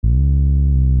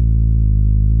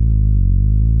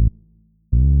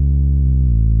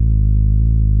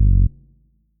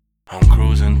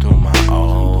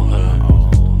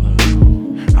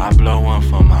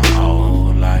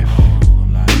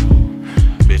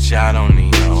Bitch, I don't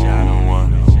need no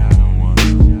one,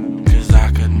 'cause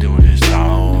I could do this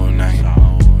all night.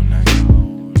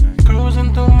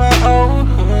 Cruising through my old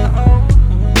hood,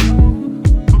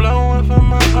 blowing for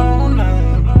my own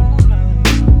life.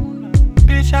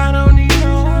 Bitch, I don't need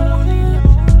no one,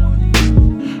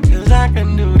 'cause I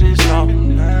can do this all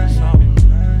night.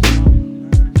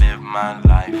 Live my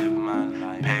life,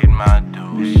 paid my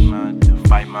dues,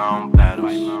 fight my own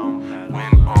battles,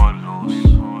 win or lose.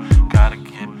 Gotta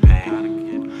get paid,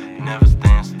 never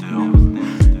stand still.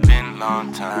 Been a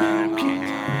long time,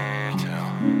 can't tell.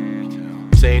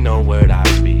 Say no word I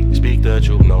speak the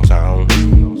truth, no sound.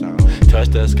 Touch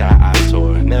the sky, I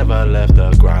soar, never left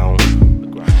the ground.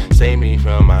 Save me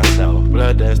from myself,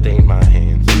 blood that stained my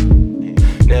hands.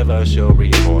 Never show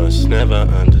remorse, never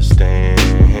understand.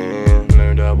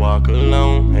 Learn to walk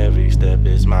alone, every step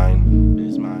is mine.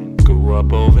 Grew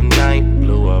up overnight,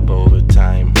 blew up over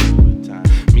time.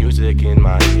 Music in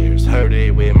my ears, heard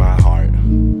it with my heart.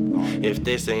 If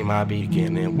this ain't my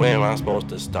beginning, where am I supposed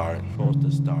to start?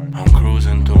 I'm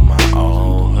cruising through my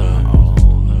old hood.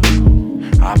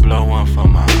 I blow one for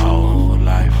my old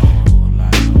life.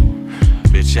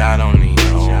 Bitch, I don't need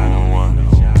no one,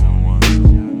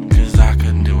 'cause I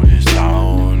could do this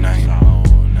all night.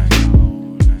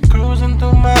 Cruising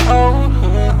through my old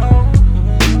hood,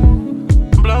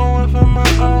 blowing for my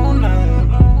own life.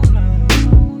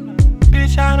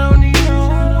 Bitch, I don't need no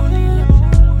one,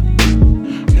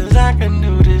 'cause I can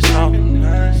do this all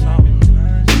night.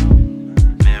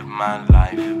 Live my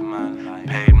life,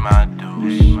 paid my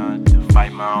dues,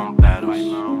 fight my own battles,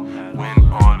 win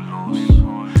or lose.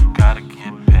 Gotta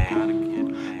get paid,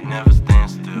 never stand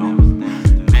still.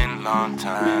 Been a long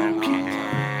time,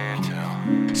 can't tell.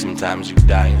 Sometimes you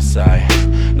die inside,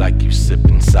 like you sip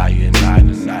inside your night.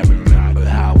 And I remember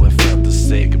how it felt to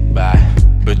say goodbye,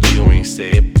 but you ain't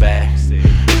say it back.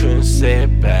 Couldn't say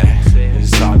it back.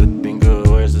 It's hard to think of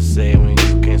words to say when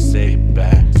you can't say it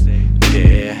back.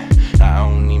 Yeah, I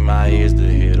don't need my ears to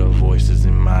hear the voices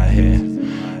in my head.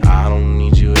 I don't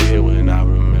need you here when I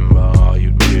remember all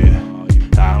you did.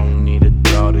 I don't need a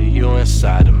thought of you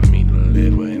inside of me to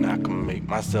live with, and I can make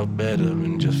myself better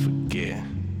and just forget.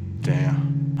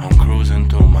 Damn, I'm cruising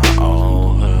through my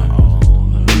old hood.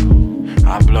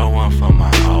 I blow one for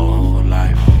my old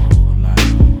life.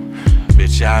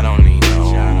 Bitch, I don't need no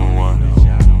one,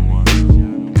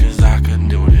 'cause I could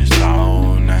do this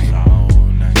all night.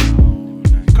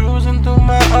 Cruising through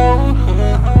my old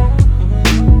hood,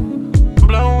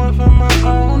 blowing for my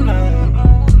own life.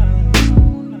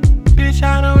 Bitch,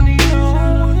 I don't need no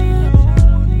one,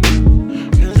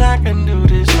 'cause I can do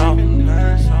this all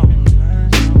night.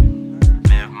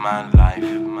 Live my life,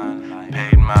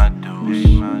 paid my dues,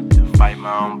 fight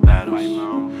my own battles,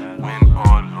 win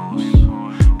or lose.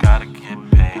 Gotta get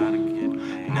paid,